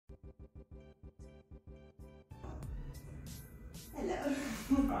Hello.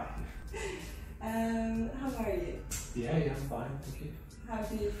 Hi. How are you? Yeah, I'm fine, thank you. How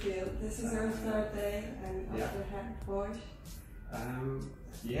do you feel? This is your third day and Yeah. after head wash.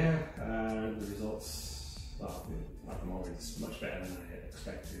 The results, well, at the moment it's much better than I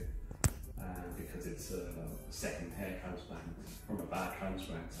expected because it's a second hair transplant from a bad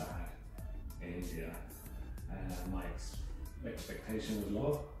transplant I had in India. My expectation was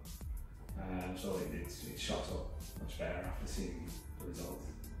low, so it shot up much better after seeing the results.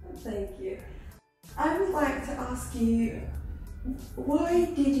 Thank you. I would like to ask you, why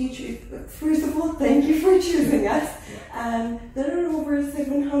did you choose? First of all, thank you for choosing us. There are over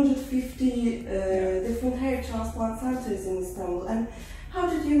 750 different hair transplant centers in Istanbul. And how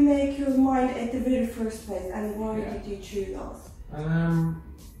did you make your mind at the very first place? And why did you choose us?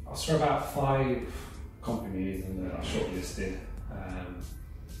 I saw about 5 companies and I shortlisted.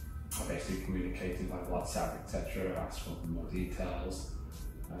 I basically communicated by WhatsApp, etc. Asked for more details.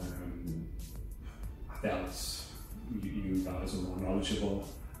 I felt you guys are more knowledgeable.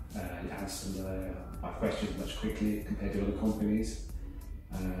 You answered my questions much quickly compared to other companies.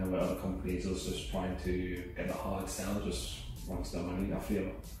 Where other companies are just trying to get the hard sell, just wants the money, I feel.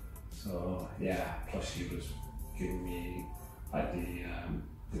 So yeah, plus she was giving me like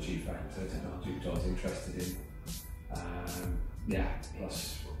the G-Factor technology which I was interested in.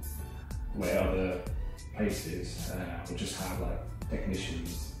 Plus where other places would just have like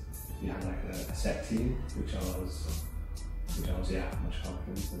technicians, you have like a set team, which I was much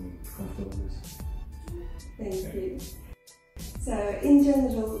confident and comfortable with. Thank you. So in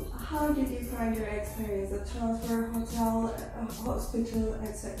general, how did you find your experience at transfer, hotel, hospital,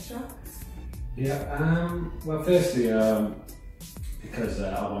 etc.? Well, firstly, because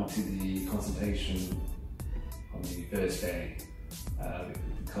I went to the consultation on the first day,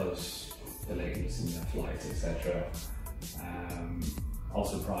 because the lady was in the flight, etc. I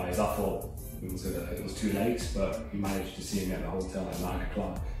was surprised. I thought it was too late, but he managed to see me at the hotel at 9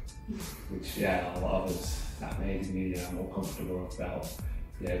 o'clock, which a lot of us, that made me more comfortable about.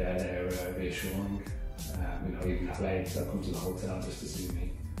 They're reassuring. Even that late, they'll come to the hotel just to see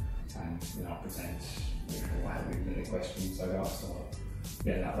me and present any questions I got. So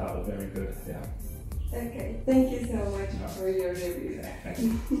that was very good. Okay, thank you so much for your review. Thank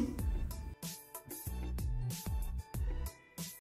you.